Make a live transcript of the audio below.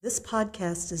This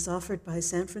podcast is offered by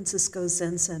San Francisco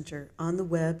Zen Center on the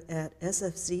web at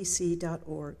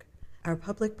sfzc.org. Our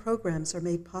public programs are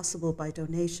made possible by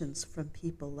donations from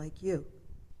people like you.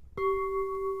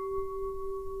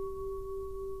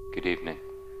 Good evening.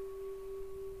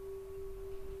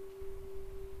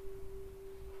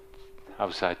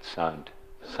 How's that sound?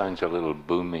 Sounds a little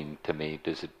booming to me.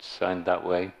 Does it sound that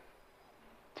way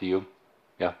to you?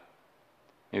 Yeah?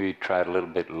 Maybe try it a little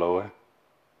bit lower.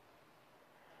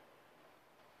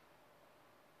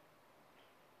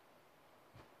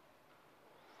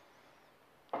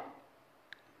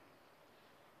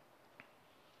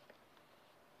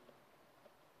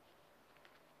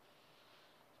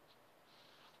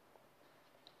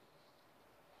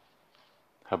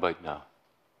 How about now?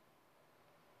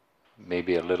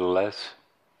 Maybe a little less?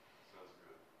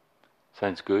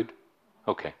 Sounds good?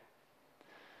 Okay.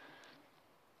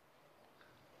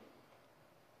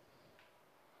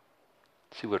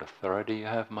 See what authority you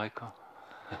have, Michael?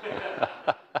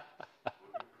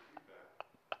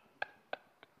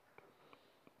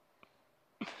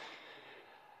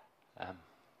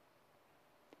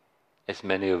 As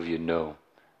many of you know,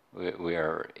 we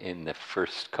are in the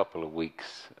first couple of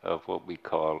weeks of what we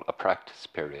call a practice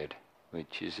period,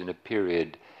 which is in a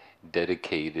period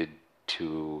dedicated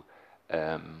to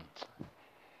the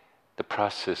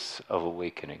process of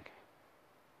awakening.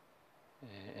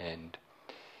 And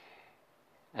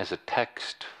as a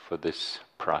text for this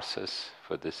process,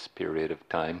 for this period of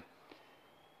time,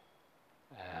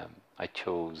 I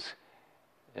chose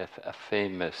a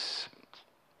famous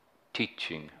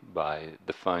teaching by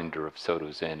the founder of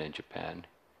Soto Zen in Japan,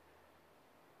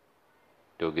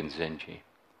 Dogen Zenji,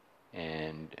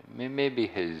 and maybe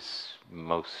his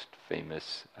most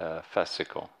famous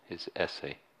fascicle, his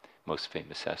essay, most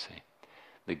famous essay,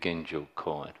 the Genjo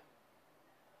Koan.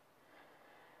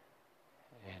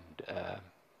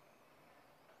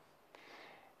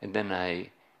 And then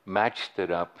I matched it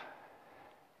up,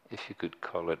 if you could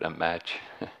call it a match.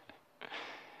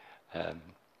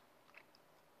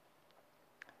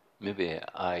 Maybe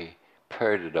I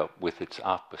paired it up with its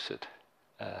opposite,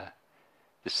 the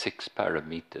 6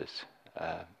 paramitas.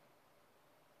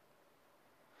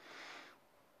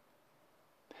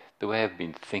 The way I've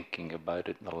been thinking about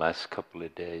it in the last couple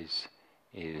of days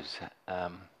is,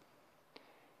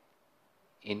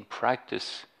 in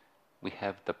practice, we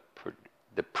have the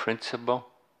principle,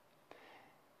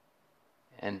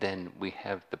 and then we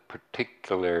have the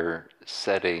particular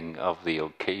setting of the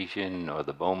occasion or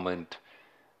the moment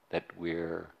that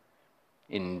we're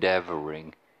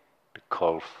endeavoring to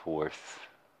call forth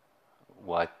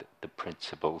what the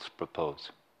principles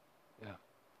propose. Yeah.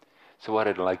 So what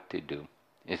I'd like to do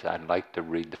is I'd like to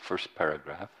read the first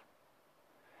paragraph,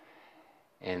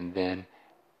 and then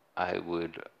I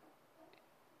would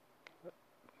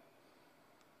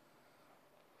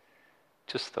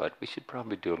just thought we should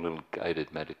probably do a little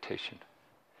guided meditation.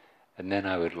 And then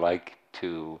I would like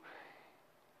to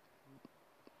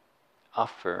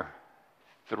offer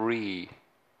 3,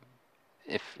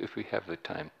 if we have the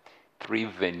time, 3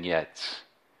 vignettes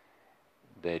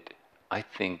that I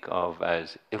think of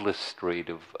as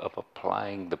illustrative of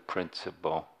applying the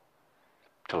principle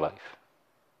to life.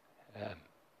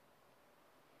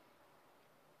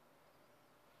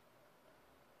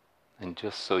 And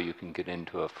just so you can get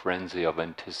into a frenzy of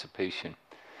anticipation,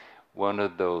 one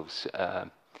of those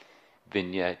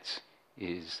vignettes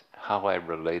is how I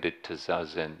related to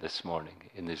zazen this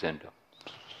morning in the Zendo.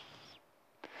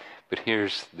 But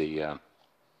here's the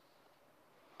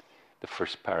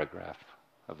first paragraph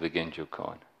of the Genjo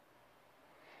Koan.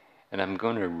 And I'm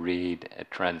going to read a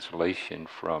translation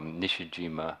from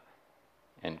Nishijima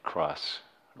and Cross,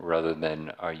 rather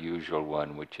than our usual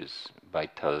one, which is by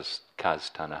Kaz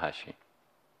Tanahashi.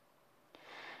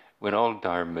 When all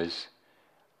dharmas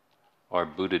are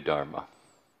Buddha Dharma,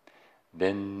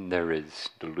 then there is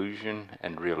delusion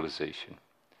and realization.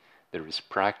 There is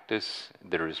practice,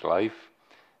 there is life,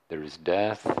 there is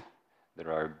death, there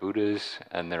are Buddhas,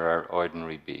 and there are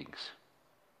ordinary beings.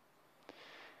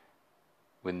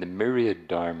 When the myriad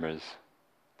dharmas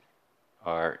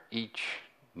are each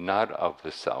not of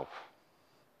the self,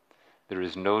 there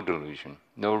is no delusion,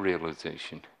 no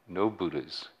realization, no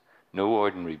Buddhas, no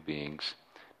ordinary beings,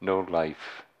 no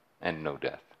life, and no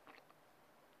death.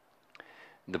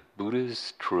 The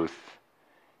Buddha's truth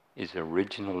is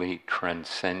originally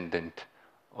transcendent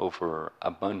over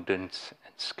abundance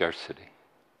and scarcity.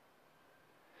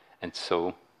 And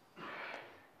so,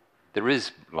 there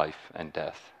is life and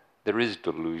death. There is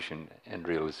delusion and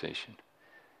realization.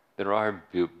 There are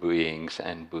beings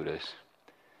and Buddhas.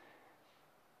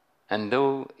 And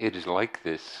though it is like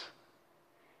this,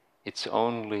 It's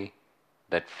only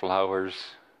that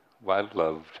flowers, while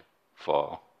loved,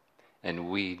 fall, and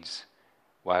weeds,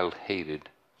 while hated,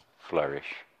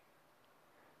 flourish.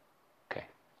 Okay.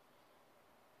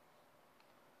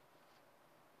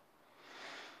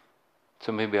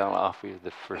 So maybe I'll offer you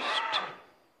the first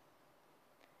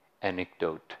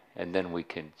anecdote, and then we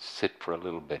can sit for a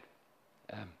little bit.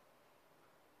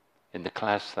 In the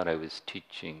class that I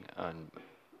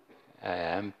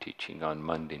am teaching on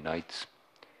Monday nights,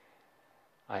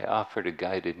 I offered a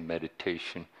guided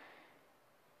meditation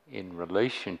in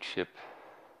relationship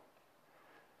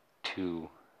to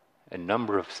a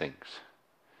number of things.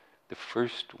 The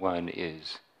first one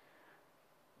is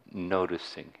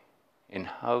noticing, and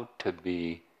how to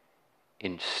be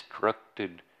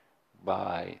instructed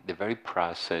by the very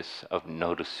process of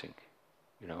noticing.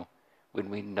 You know, when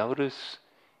we notice,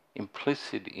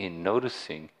 implicit in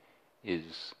noticing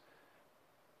is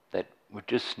that we're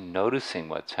just noticing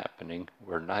what's happening.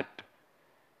 We're not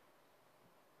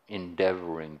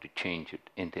endeavoring to change it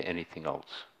into anything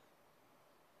else.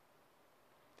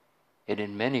 And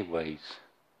in many ways,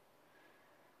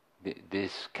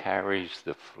 this carries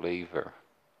the flavor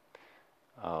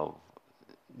of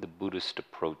the Buddhist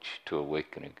approach to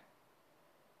awakening.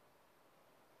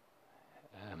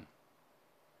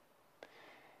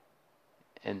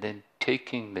 And then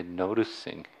taking the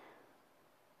noticing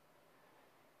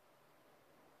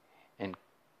and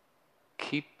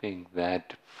keeping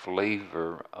that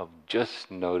flavor of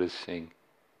just noticing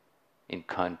in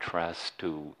contrast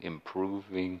to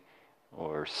improving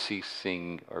or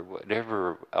ceasing or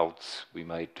whatever else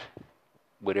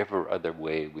whatever other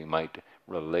way we might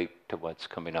relate to what's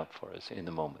coming up for us in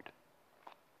the moment.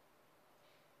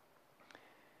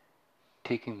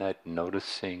 Taking that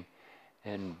noticing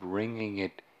and bringing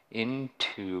it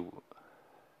into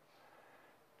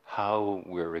how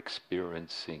we're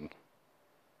experiencing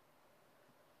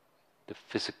the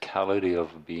physicality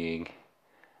of being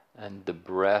and the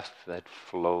breath that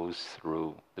flows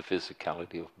through the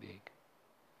physicality of being.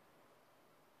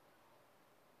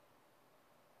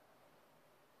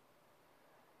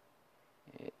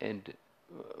 And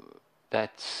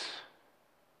that's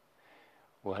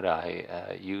what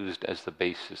I used as the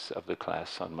basis of the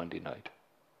class on Monday night.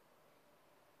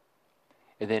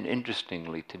 And then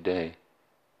interestingly today,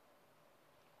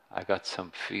 I got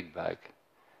some feedback.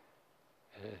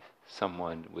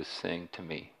 Someone was saying to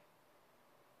me,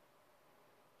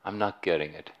 I'm not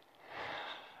getting it.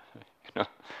 You know,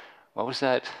 what was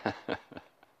that?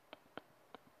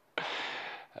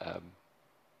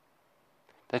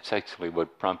 That's actually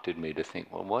what prompted me to think,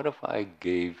 well, what if I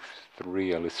gave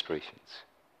 3 illustrations?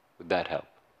 Would that help?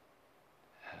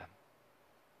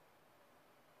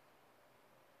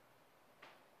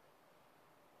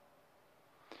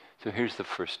 So here's the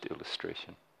first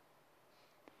illustration.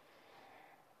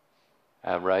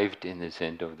 I arrived in the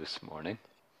Zendo this morning,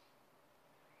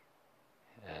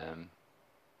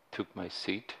 took my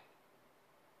seat.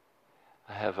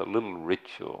 I have a little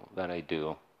ritual that I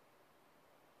do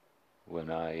when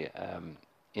I am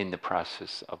in the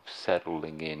process of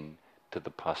settling in to the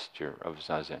posture of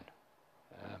zazen.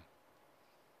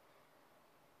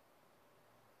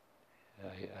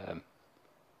 I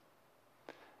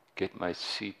get my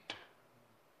seat,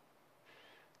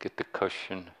 get the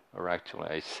cushion, or actually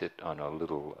I sit on a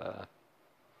little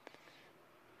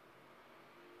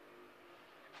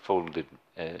folded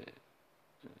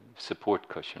support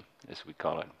cushion, as we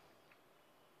call it,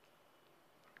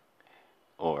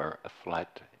 or a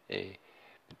flat.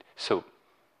 So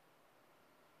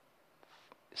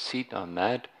seat on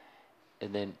that,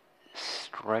 and then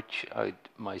stretch out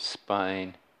my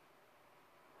spine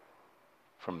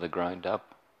from the ground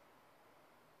up,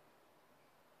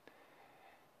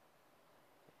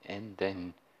 and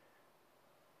then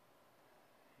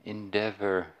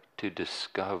endeavor to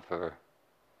discover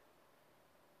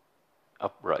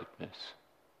uprightness.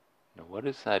 Now, what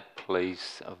is that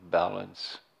place of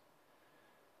balance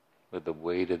where the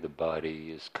weight of the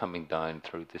body is coming down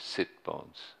through the sit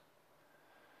bones,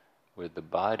 where the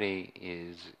body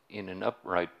is in an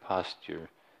upright posture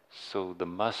so the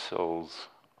muscles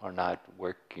are not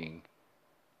working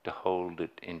to hold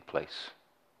it in place.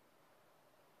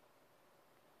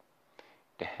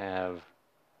 To have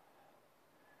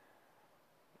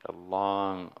a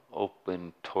long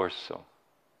open torso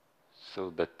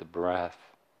so that the breath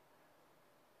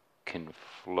can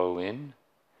flow in,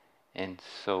 and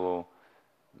so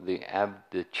the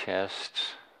chest,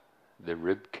 the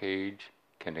rib cage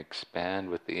can expand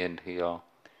with the inhale,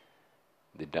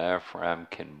 the diaphragm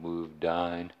can move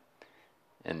down,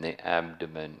 and the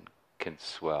abdomen can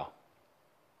swell.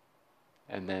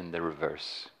 And then the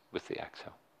reverse with the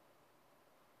exhale.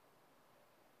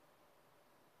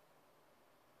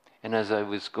 And as I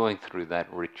was going through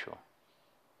that ritual,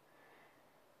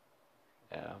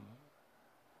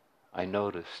 I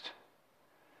noticed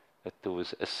that there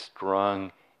was a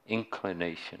strong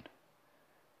inclination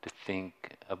to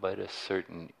think about a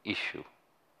certain issue.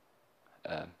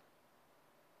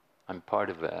 I'm part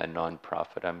of a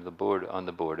non-profit. I'm on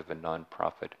the board of a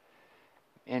non-profit,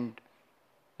 and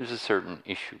there's a certain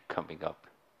issue coming up.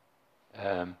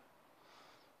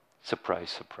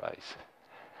 Surprise, surprise.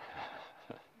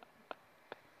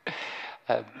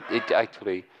 It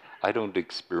actually, I don't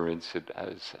experience it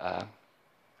as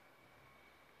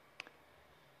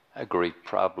a great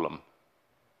problem.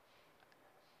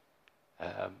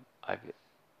 I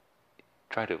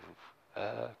try to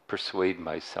persuade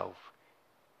myself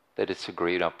that it's a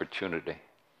great opportunity.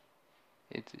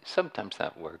 Sometimes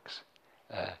that works.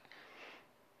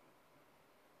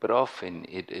 But often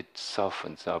it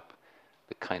softens up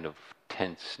the kind of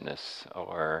tenseness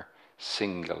or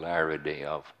singularity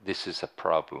of this is a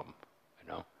problem,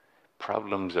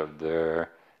 Problems are there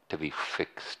to be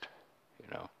fixed,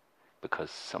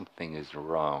 because something is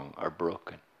wrong or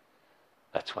broken.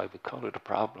 That's why we call it a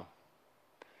problem.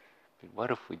 But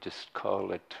what if we just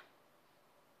call it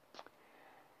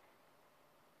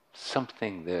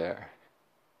something there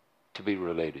to be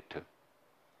related to?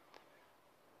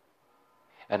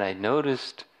 And I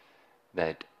noticed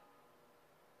that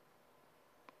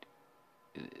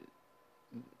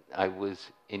I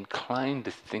was inclined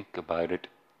to think about it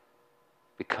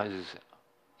because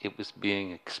it was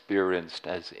being experienced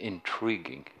as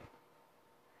intriguing.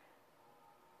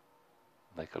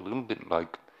 Like a little bit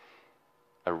like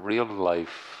a real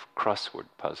life crossword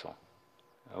puzzle.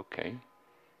 Okay.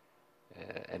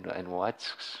 And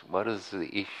what is the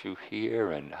issue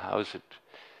here, and how's it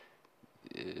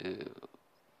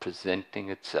presenting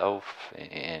itself,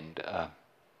 and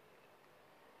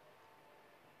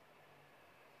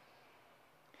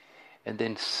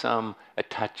then some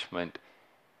attachment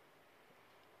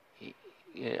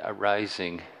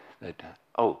arising that,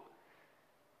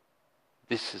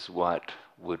 this is what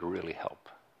would really help,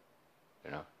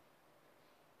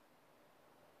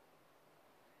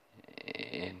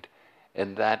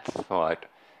 And that thought,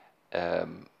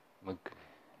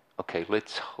 okay,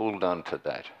 let's hold on to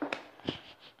that.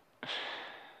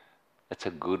 That's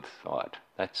a good thought.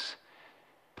 That's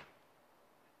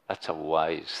a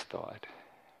wise thought.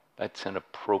 That's an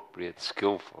appropriate,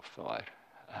 skillful thought.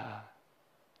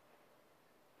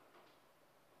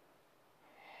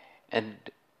 And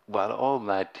while all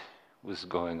that was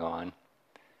going on,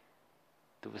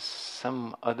 there was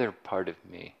some other part of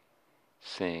me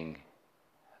saying,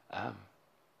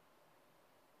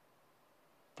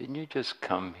 didn't you just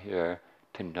come here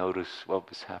to notice what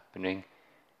was happening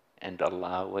and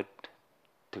allow it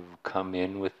to come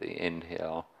in with the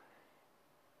inhale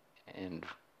and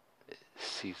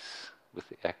cease with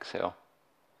the exhale?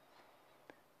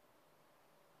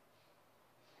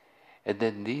 And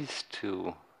then these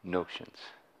two notions,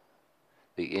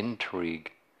 the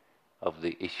intrigue of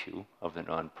the issue of the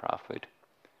nonprofit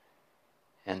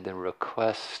and the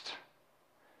request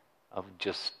of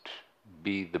just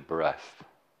be the breath.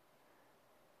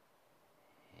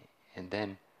 And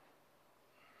then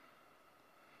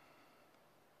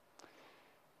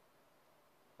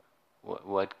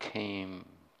what came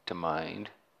to mind,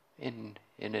 and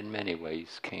in many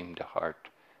ways came to heart,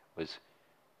 was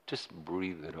just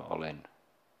breathe it all in.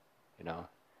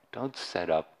 Don't set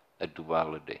up a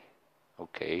duality.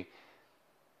 Okay,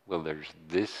 well, there's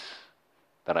this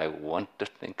that I want to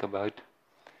think about,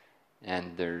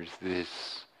 and there's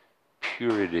this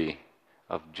purity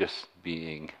of just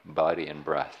being body and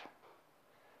breath.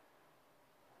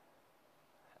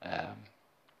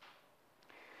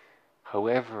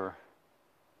 However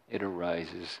it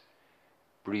arises,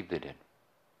 breathe it in.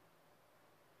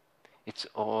 It's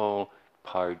all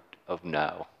part of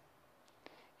now.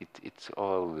 It's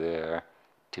all there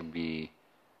to be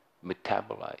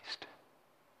metabolized.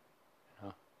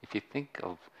 If you think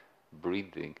of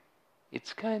breathing,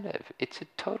 it's a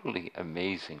totally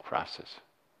amazing process.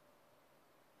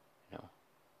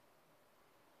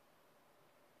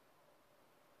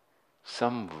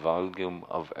 Some volume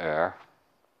of air,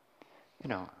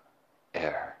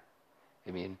 air.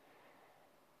 I mean,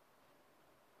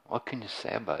 what can you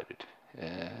say about it?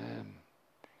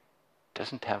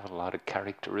 Doesn't have a lot of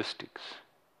characteristics.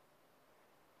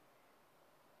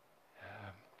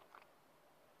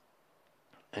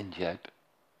 And yet,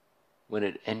 when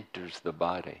it enters the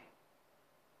body,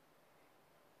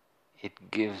 it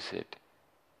gives it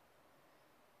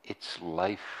its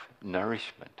life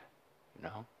nourishment,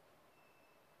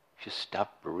 If you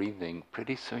stop breathing,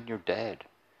 pretty soon you're dead,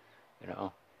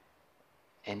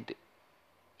 And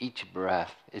each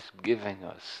breath is giving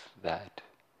us that.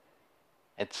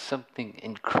 It's something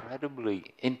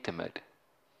incredibly intimate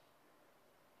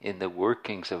in the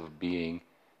workings of being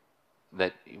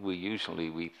that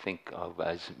we think of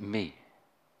as me.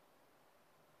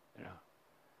 You know,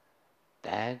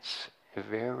 that's a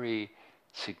very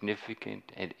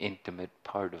significant and intimate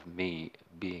part of me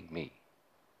being me.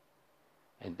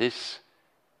 And this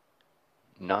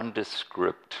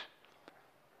nondescript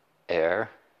air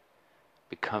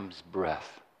becomes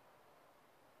breath.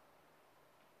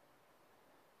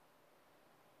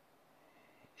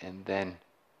 And then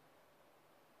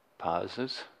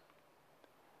pauses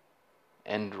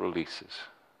and releases.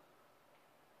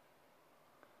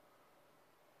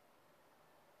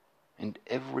 And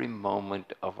every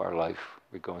moment of our life,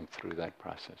 we're going through that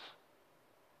process.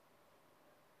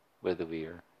 Whether we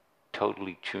are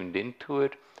totally tuned into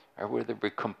it or whether we're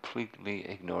completely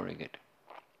ignoring it.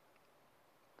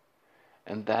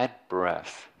 And that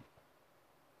breath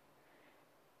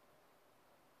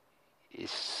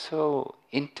is so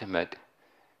intimate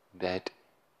that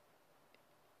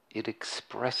it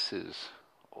expresses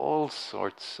all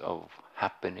sorts of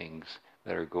happenings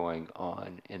that are going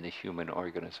on in the human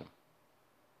organism.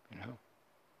 You know?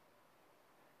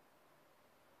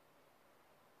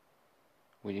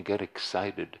 When you get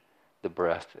excited, the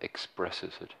breath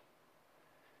expresses it.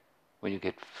 When you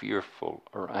get fearful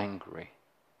or angry,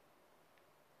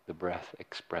 the breath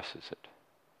expresses it.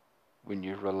 When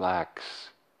you relax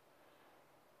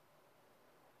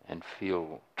and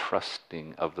feel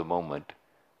trusting of the moment,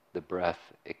 the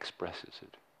breath expresses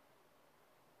it.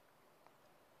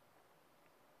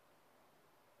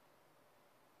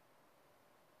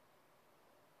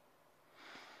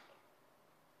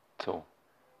 So,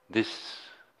 this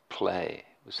play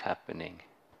was happening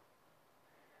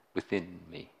within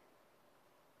me.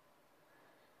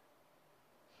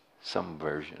 Some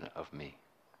version of me.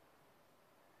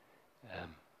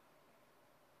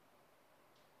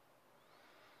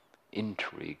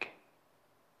 Intrigue.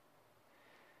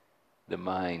 The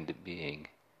mind being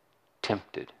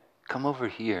tempted. Come over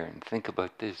here and think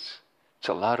about this. It's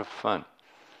a lot of fun.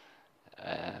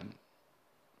 And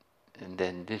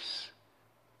then this,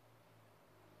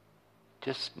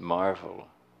 just marvel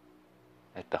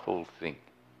at the whole thing.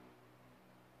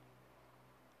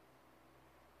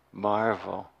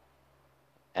 Marvel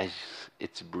as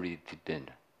it's breathed in.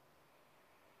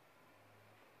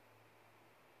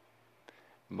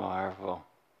 Marvel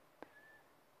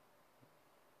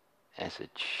as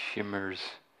it shimmers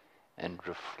and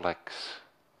reflects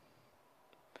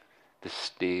the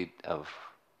state of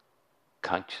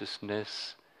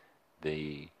consciousness,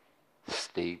 the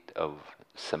state of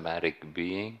somatic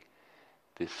being,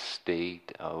 this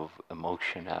state of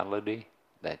emotionality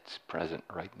that's present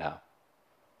right now.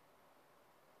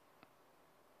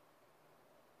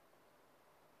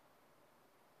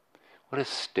 What a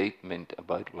statement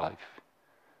about life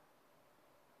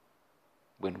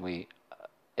when we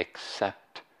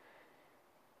accept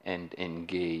and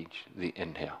engage the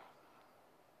inhale.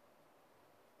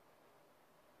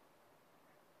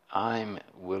 I'm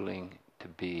willing to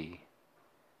be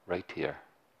right here.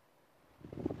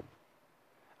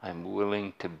 I'm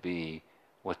willing to be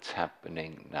what's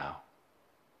happening now.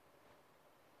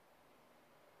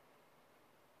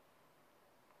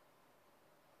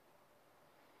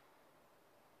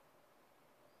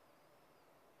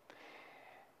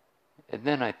 And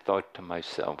then I thought to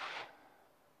myself,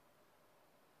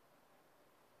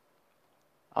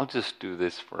 I'll just do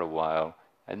this for a while,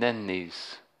 and then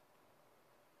these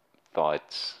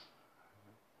thoughts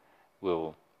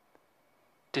will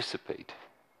dissipate.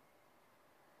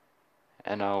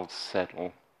 And I'll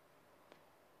settle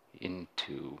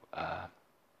into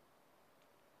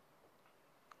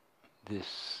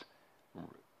this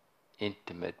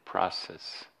intimate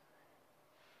process.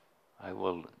 I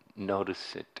will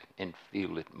notice it and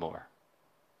feel it more.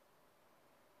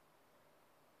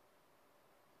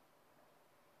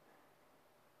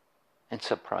 And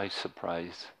surprise,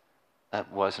 surprise, that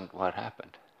wasn't what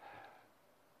happened.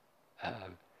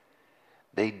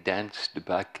 They danced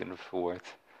back and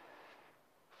forth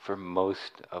for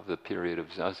most of the period of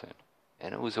zazen.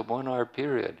 And it was a 1 hour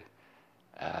period.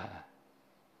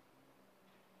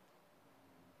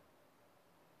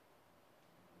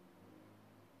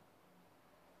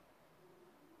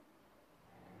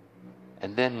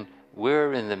 And then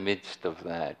we're in the midst of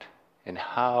that. And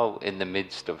how in the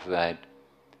midst of that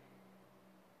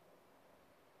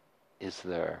is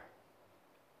there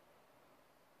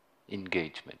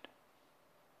engagement?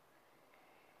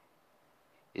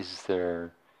 Is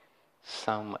there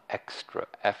some extra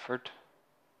effort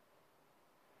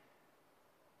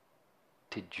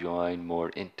to join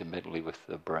more intimately with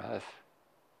the breath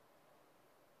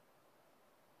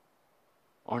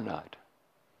or not.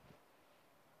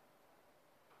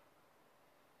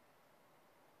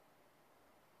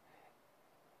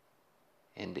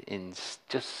 And in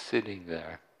just sitting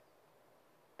there,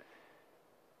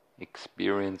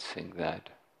 experiencing that,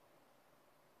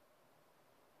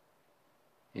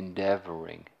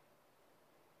 endeavoring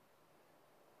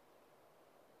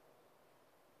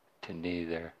to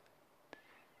neither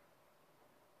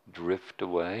drift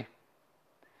away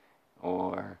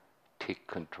or take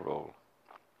control.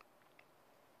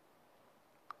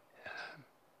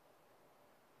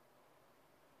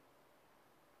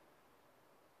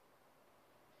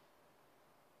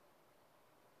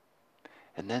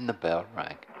 And then the bell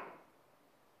rang.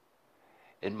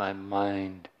 And my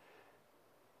mind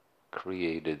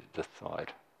created the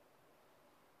thought,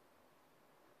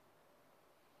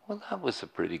 well, that was a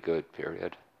pretty good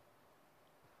period.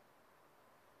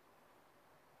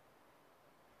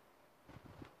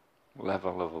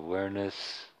 Level of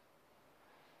awareness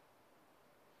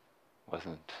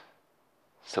wasn't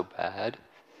so bad.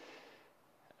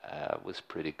 Was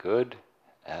pretty good.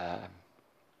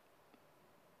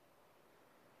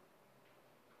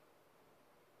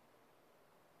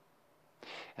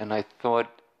 And I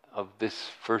thought of this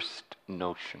first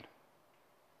notion.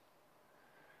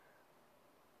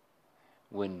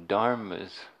 When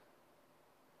dharmas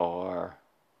are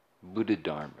Buddha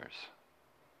dharmas,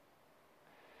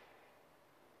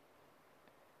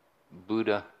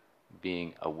 Buddha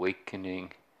being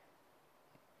awakening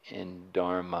and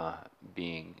Dharma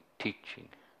being teaching.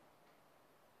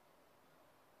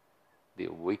 The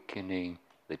awakening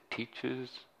that teaches,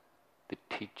 the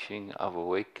teaching of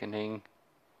awakening,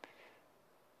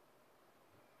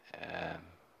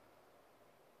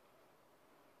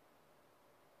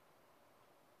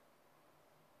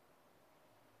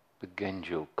 the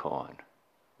Genjo Koan,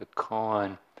 the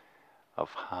koan of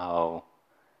how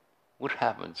what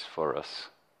happens for us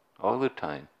all the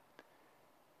time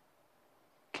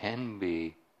can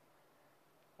be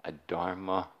a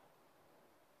dharma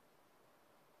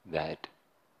that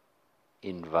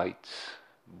invites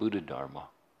Buddha dharma.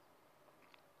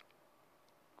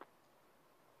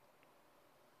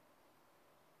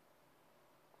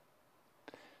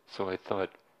 So I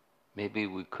thought maybe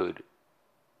we could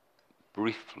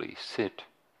briefly sit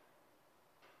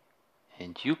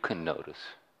and you can notice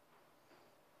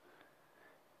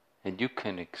and you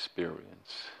can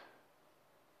experience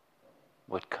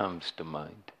what comes to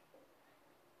mind.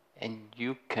 And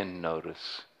you can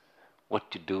notice what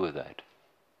to do with that.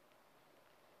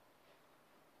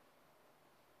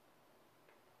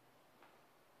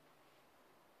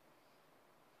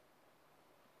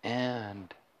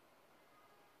 And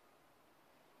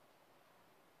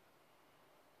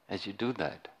as you do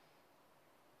that,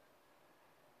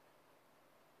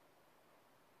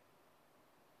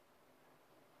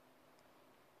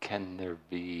 can there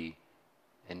be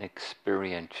an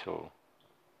experiential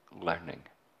learning?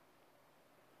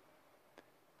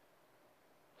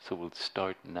 So we'll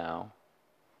start now.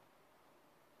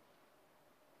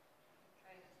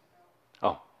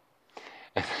 Oh.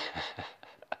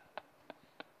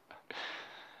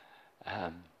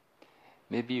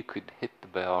 Maybe you could hit the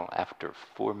bell after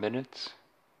 4 minutes.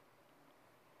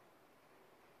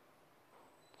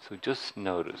 So just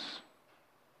notice.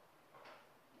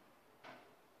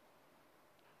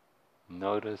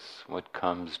 Notice what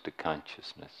comes to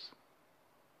consciousness.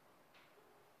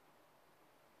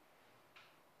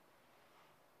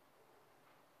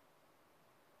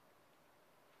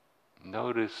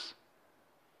 Notice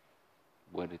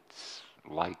what it's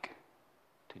like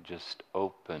to just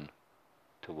open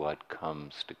to what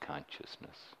comes to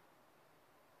consciousness.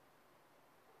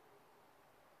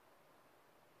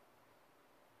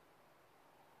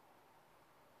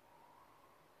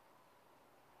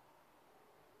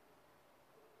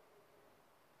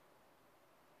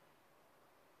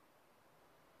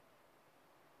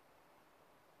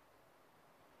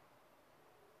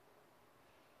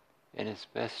 And as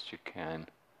best you can,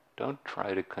 don't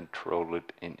try to control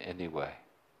it in any way.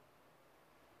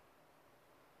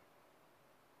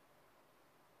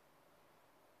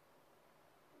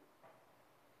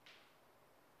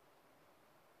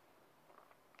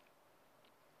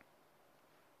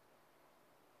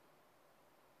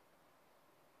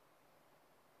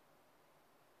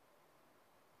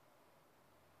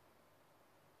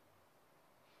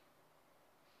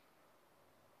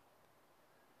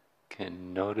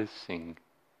 Can noticing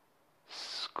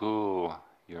school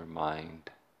your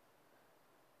mind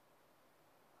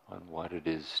on what it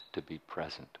is to be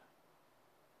present?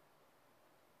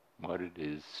 what it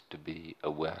is to be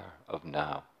aware of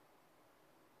now.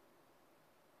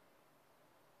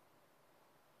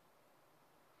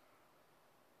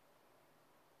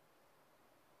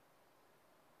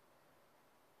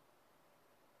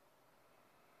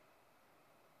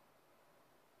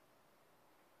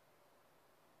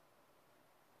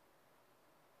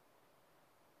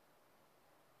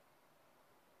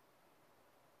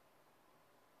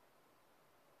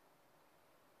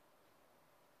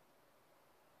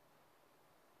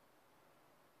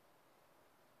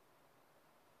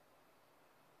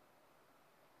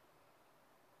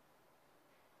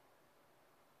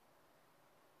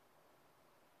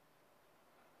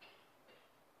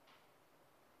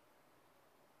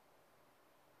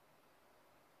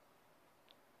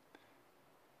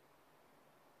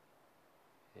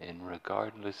 And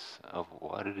regardless of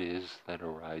what it is that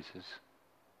arises,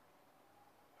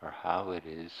 or how it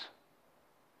is,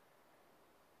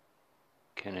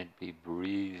 can it be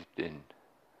breathed in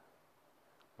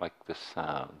like the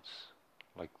sounds,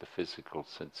 like the physical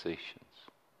sensations,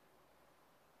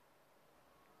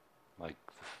 like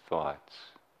the thoughts?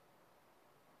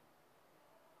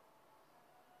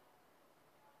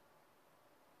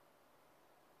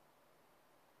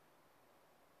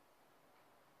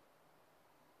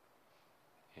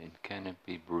 And can it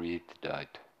be breathed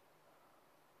out?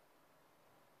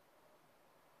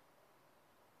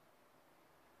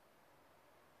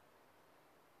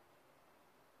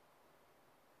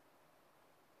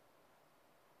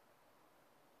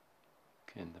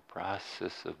 Can the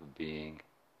process of being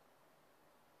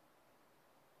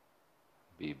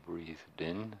be breathed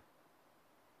in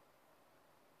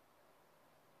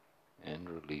and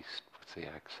released with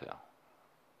the exhale?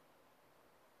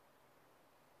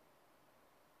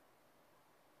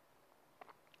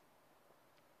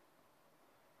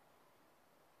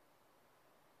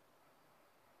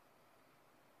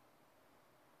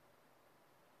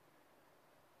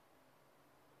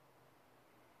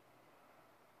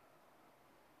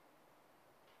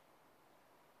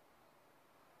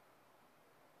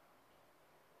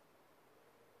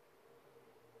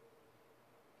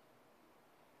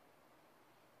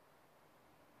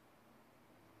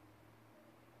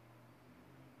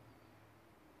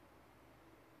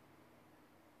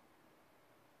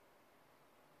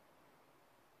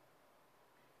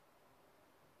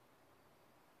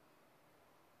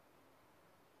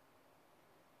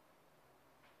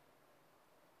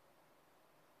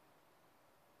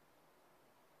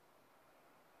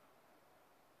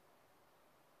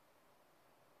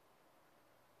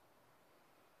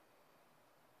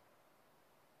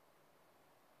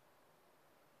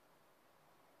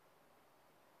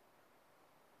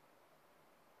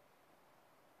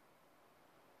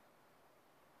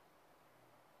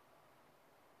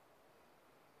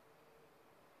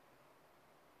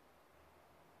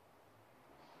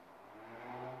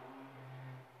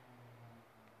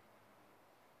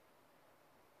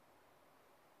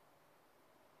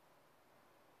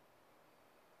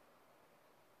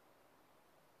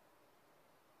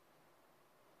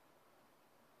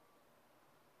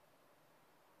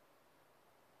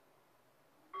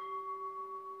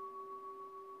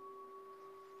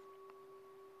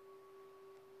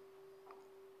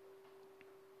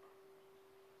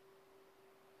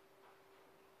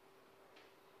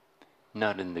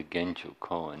 Not in the Genjo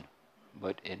Koan,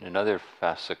 but in another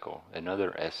fascicle,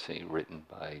 another essay written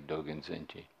by Dogen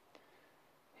Zenji.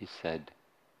 He said,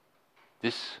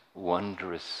 this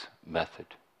wondrous method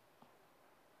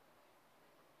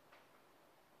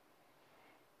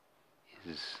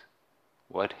is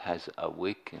what has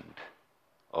awakened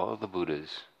all the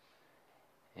Buddhas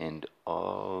and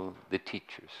all the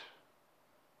teachers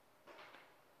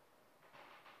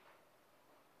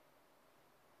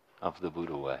of the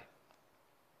Buddha way.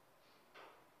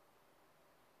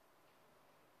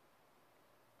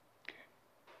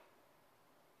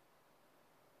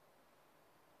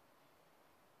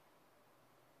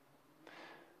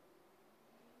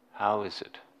 How is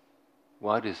it?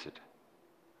 What is it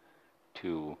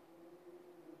to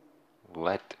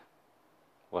let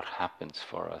what happens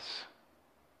for us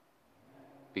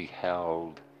be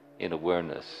held in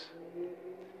awareness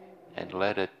and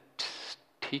let it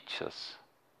teach us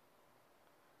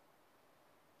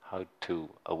how to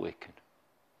awaken?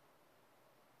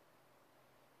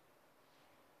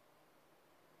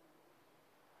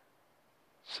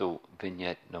 So,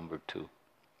 vignette number 2.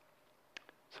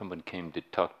 Someone came to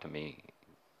talk to me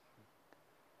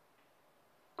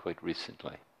quite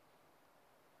recently,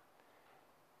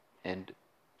 and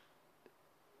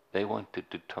they wanted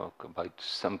to talk about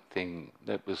something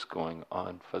that was going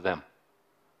on for them,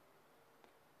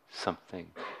 something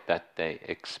that they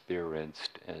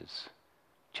experienced as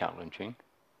challenging,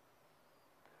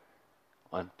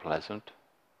 unpleasant,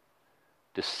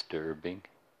 disturbing,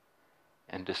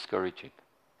 and discouraging.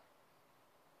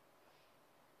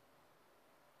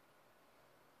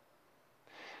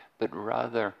 But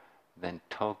rather than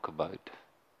talk about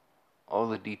all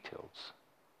the details,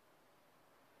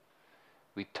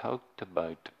 we talked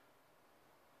about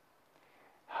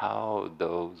how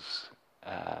those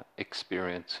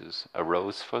experiences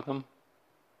arose for them,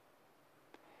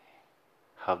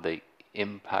 how they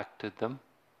impacted them,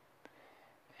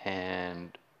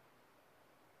 and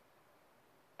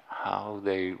how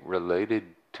they related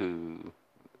to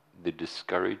the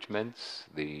discouragements,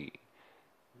 the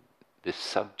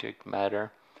subject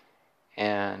matter,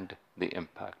 and the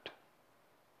impact.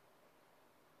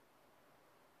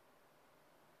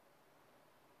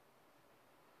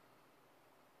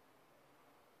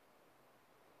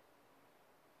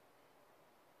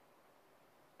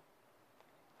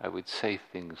 I would say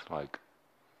things like,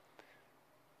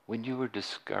 when you were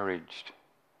discouraged,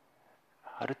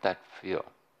 how did that feel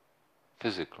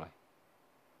physically?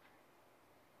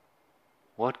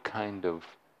 What kind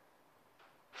of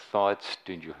thoughts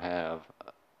did you have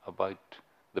about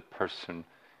the person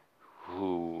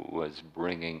who was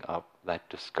bringing up that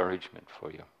discouragement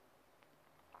for you?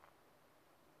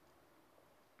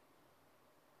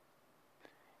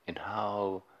 And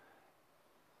how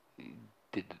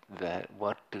did that,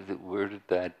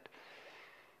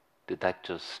 did that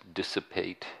just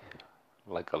dissipate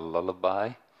like a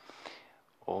lullaby?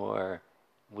 Or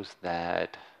was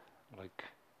that like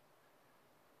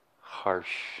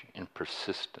harsh and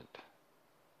persistent?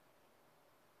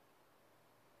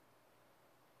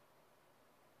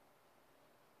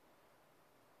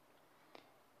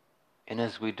 And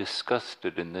as we discussed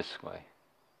it in this way,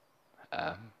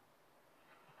 the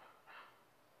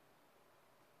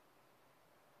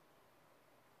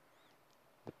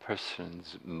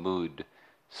person's mood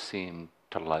seemed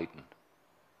to lighten.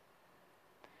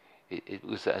 It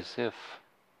was as if,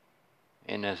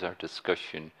 and as our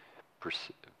discussion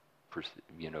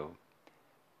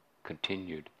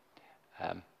continued,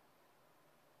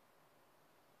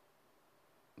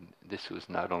 this was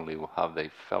not only how they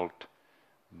felt,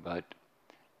 but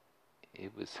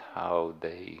it was how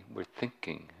they were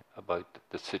thinking about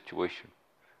the situation.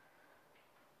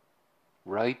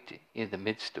 Right in the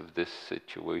midst of this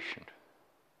situation,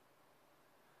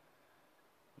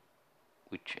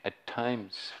 which at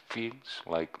times feels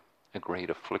like a great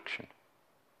affliction.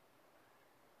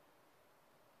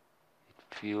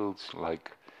 It feels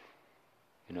like,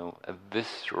 a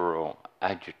visceral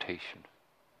agitation.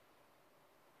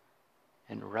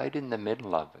 And right in the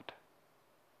middle of it,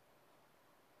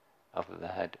 of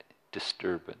that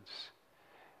disturbance,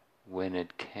 when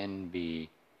it can be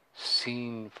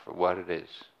seen for what it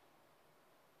is,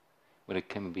 when it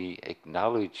can be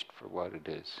acknowledged for what it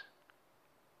is,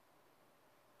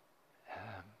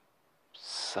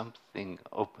 something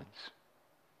opens.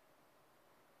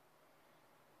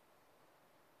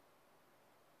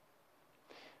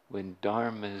 When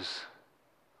dharmas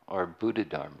are Buddha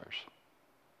dharmas,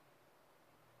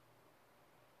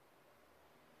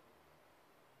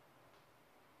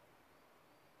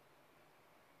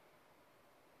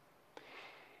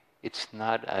 it's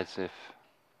not as if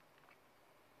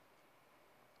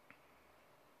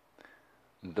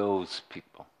those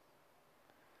people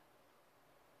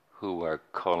who are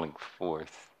calling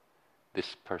forth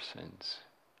this person's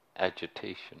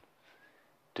agitation,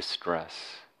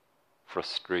 distress,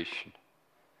 frustration,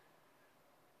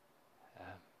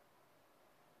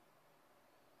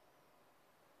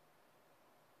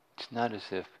 it's not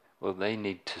as if, they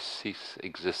need to cease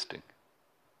existing,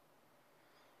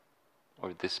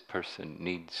 or this person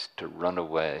needs to run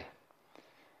away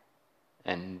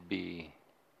and be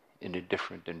in a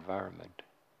different environment.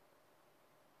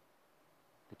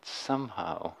 It's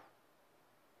somehow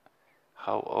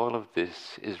how all of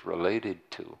this is related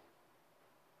to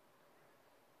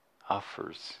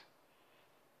offers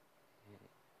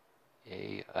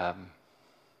a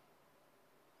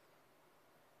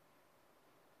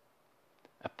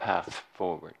path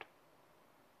forward.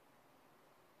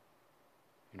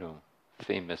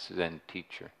 Famous Zen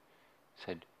teacher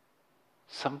said,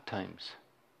 sometimes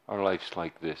our life's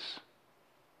like this.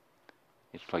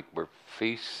 It's like we're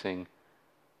facing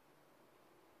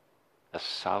a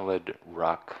solid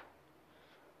rock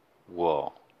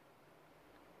wall.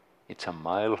 It's a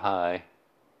mile high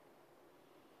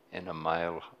and a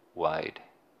mile wide.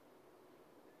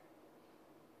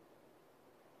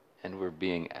 And we're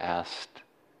being asked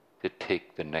to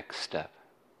take the next step.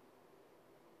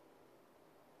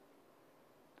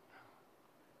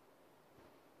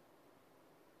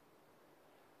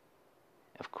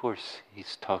 course,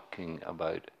 he's talking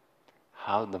about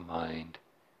how the mind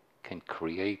can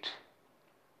create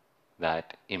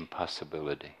that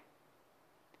impossibility.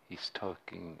 He's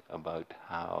talking about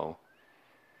how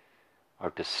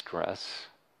our distress,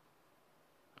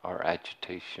 our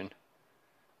agitation,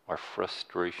 our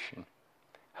frustration,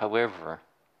 however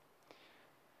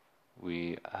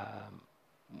we,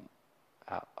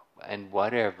 and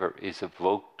whatever is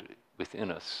evoked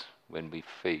within us when we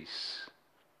face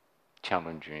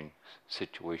challenging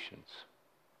situations,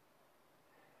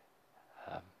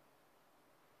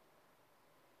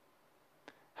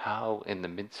 how in the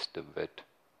midst of it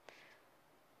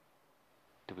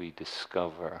do we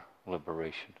discover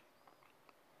liberation?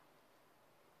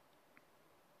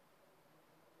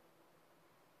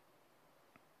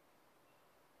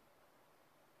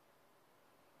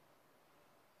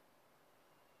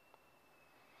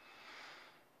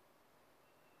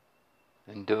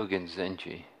 And Dogen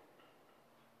Zenji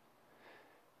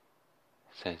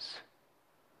says,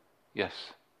 yes,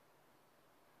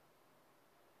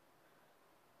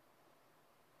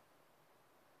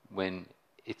 when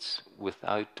it's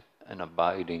without an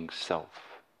abiding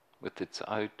self,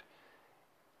 without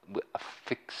a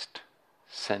fixed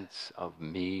sense of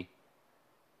me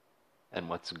and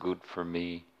what's good for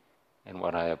me and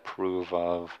what I approve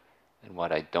of and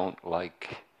what I don't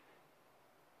like,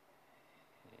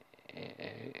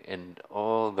 and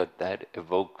all that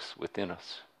evokes within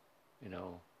us,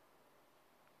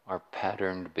 our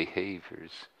patterned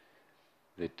behaviors,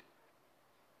 that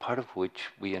part of which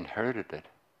we inherited it.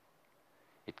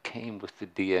 It came with the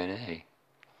DNA.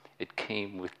 It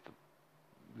came with,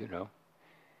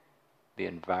 the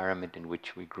environment in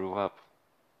which we grew up.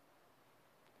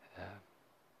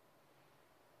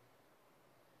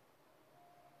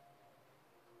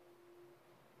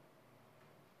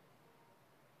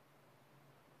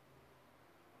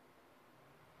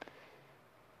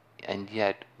 And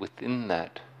yet, within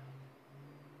that,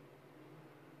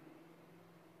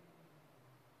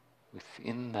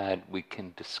 we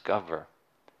can discover,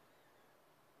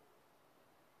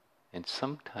 and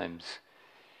sometimes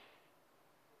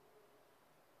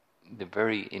the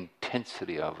very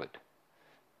intensity of it,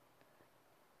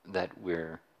 that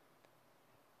we're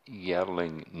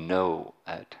yelling no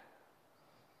at,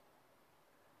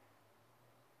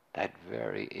 that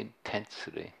very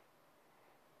intensity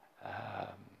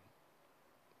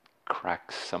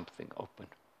cracks something open.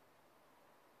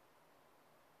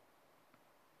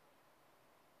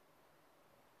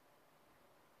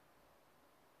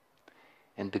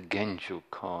 And the Genjo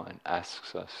Koan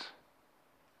asks us,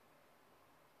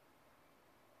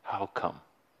 how come?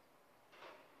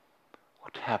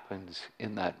 What happens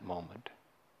in that moment?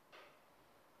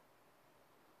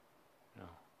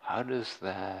 How does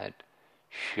that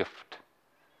shift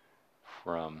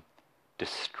from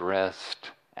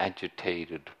distressed,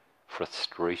 agitated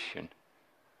frustration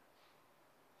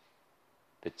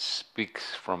that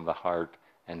speaks from the heart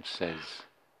and says,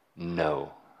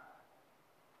 no?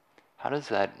 How does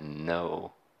that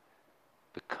no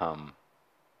become,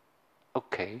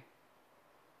 okay,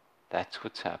 that's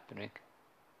what's happening.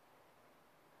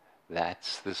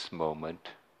 That's this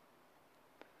moment.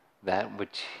 That's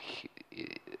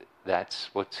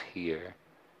what's here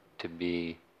to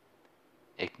be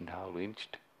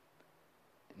acknowledged,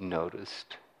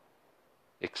 noticed,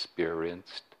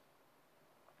 experienced,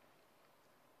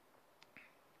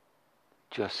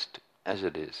 just as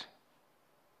it is.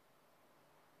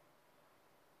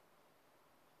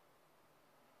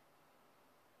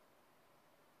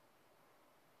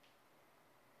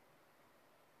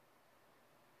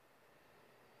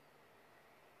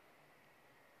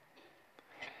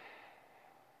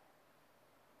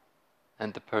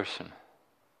 And the person,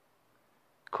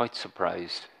 quite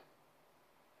surprised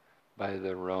by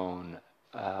their own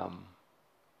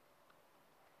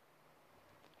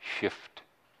shift,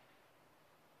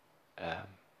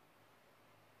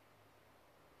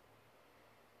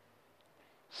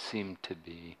 seem to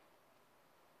be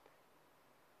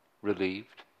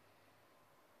relieved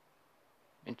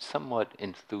and somewhat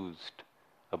enthused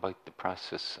about the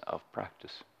process of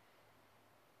practice.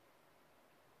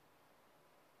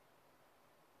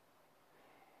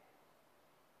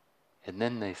 And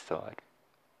then they thought,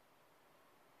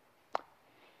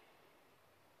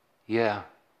 yeah,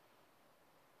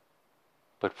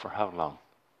 but for how long?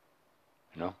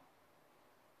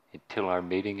 Until our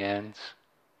meeting ends,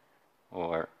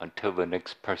 or until the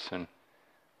next person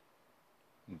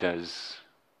does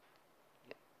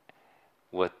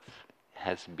what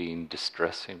has been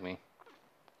distressing me.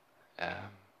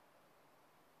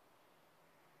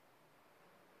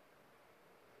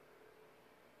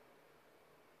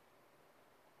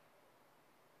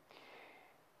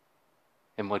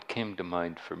 And what came to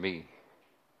mind for me,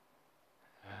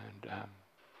 and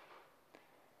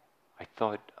I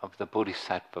thought of the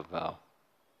Bodhisattva vow.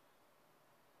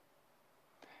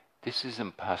 This is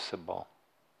impossible,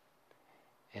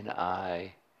 and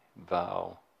I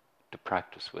vow to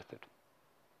practice with it.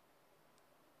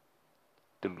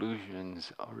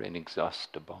 Delusions are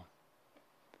inexhaustible,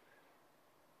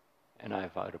 and I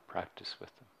vow to practice with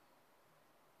them.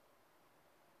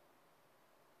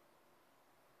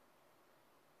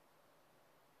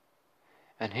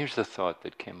 And here's the thought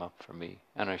that came up for me,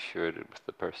 and I shared it with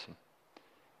the person.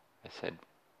 I said,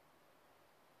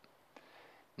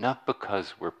 not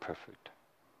because we're perfect,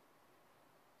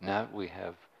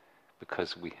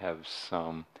 because we have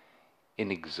some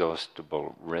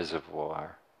inexhaustible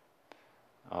reservoir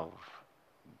of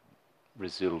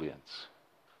resilience,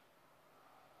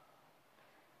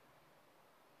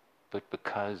 but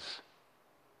because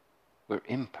we're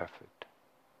imperfect.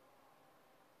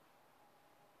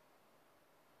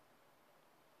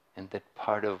 And that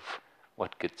part of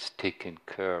what gets taken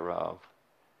care of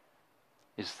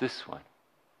is this one,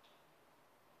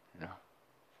 you know.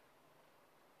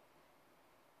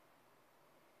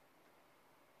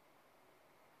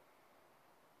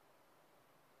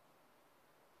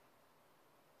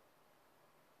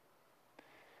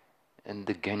 And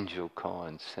the Genjo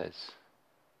Koan says,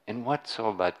 and what's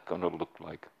all that going to look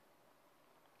like?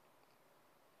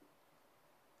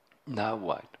 Now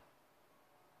what?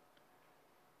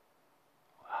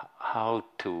 How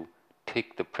to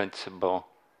take the principle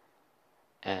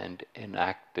and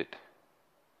enact it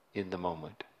in the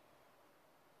moment,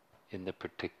 in the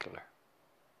particular.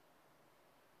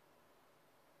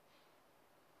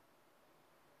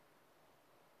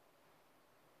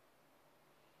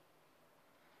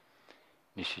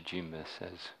 Nishijima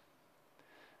says,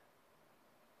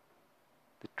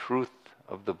 the truth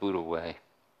of the Buddha way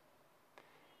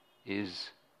is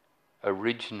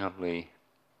originally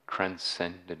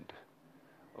transcendent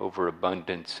over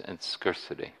abundance and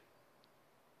scarcity.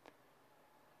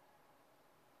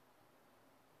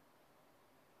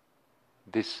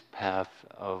 This path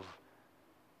of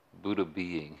Buddha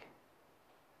being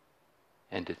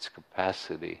and its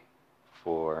capacity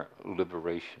for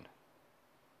liberation,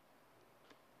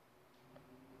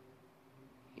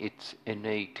 it's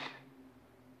innate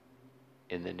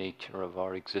in the nature of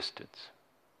our existence.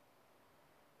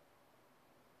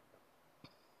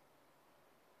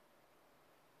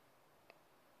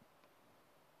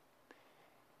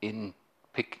 In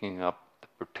picking up the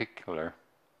particular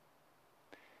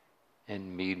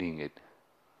and meeting it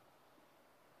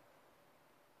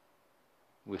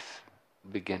with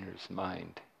beginner's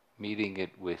mind, meeting it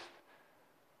with,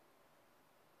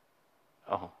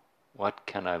 oh, what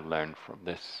can I learn from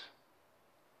this?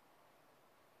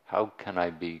 How can I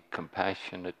be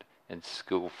compassionate and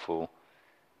skillful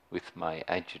with my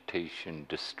agitation,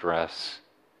 distress,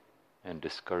 and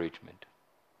discouragement?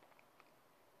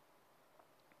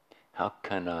 How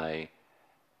can I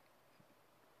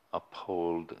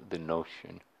uphold the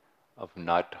notion of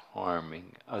not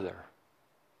harming other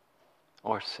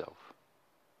or self?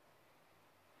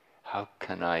 How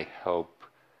can I help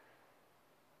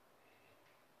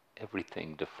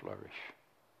everything to flourish?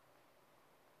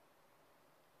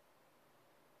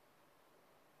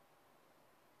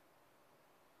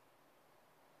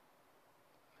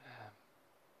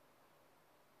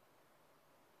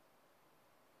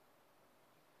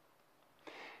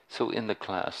 So in the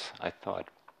class, I thought,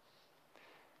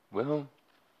 well,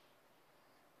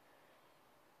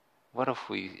 what if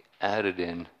we added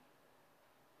in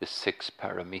the 6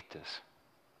 paramitas?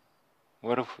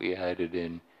 What if we added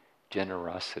in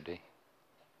generosity,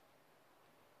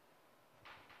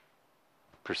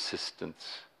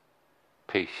 persistence,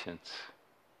 patience,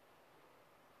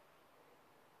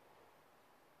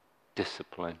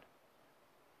 discipline,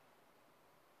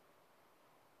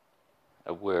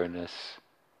 awareness,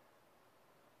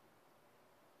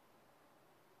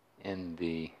 and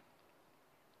the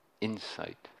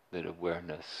insight that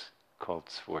awareness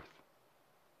calls forth?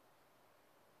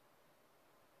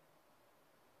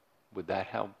 Would that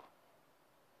help?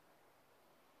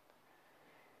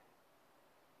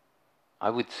 I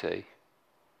would say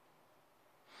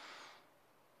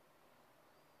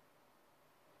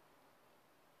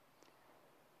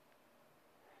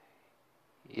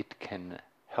it can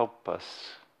help us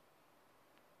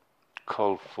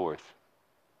call forth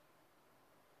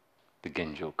the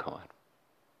Genjo Koan.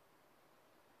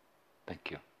 Thank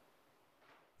you.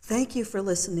 Thank you for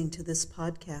listening to this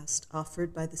podcast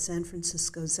offered by the San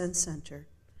Francisco Zen Center.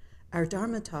 Our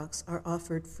Dharma talks are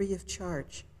offered free of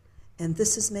charge, and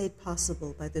this is made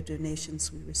possible by the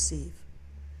donations we receive.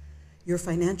 Your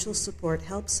financial support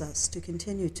helps us to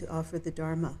continue to offer the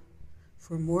Dharma.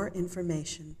 For more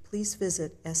information, please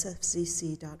visit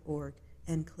sfzc.org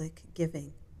and click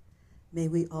Giving. May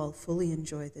we all fully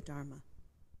enjoy the Dharma.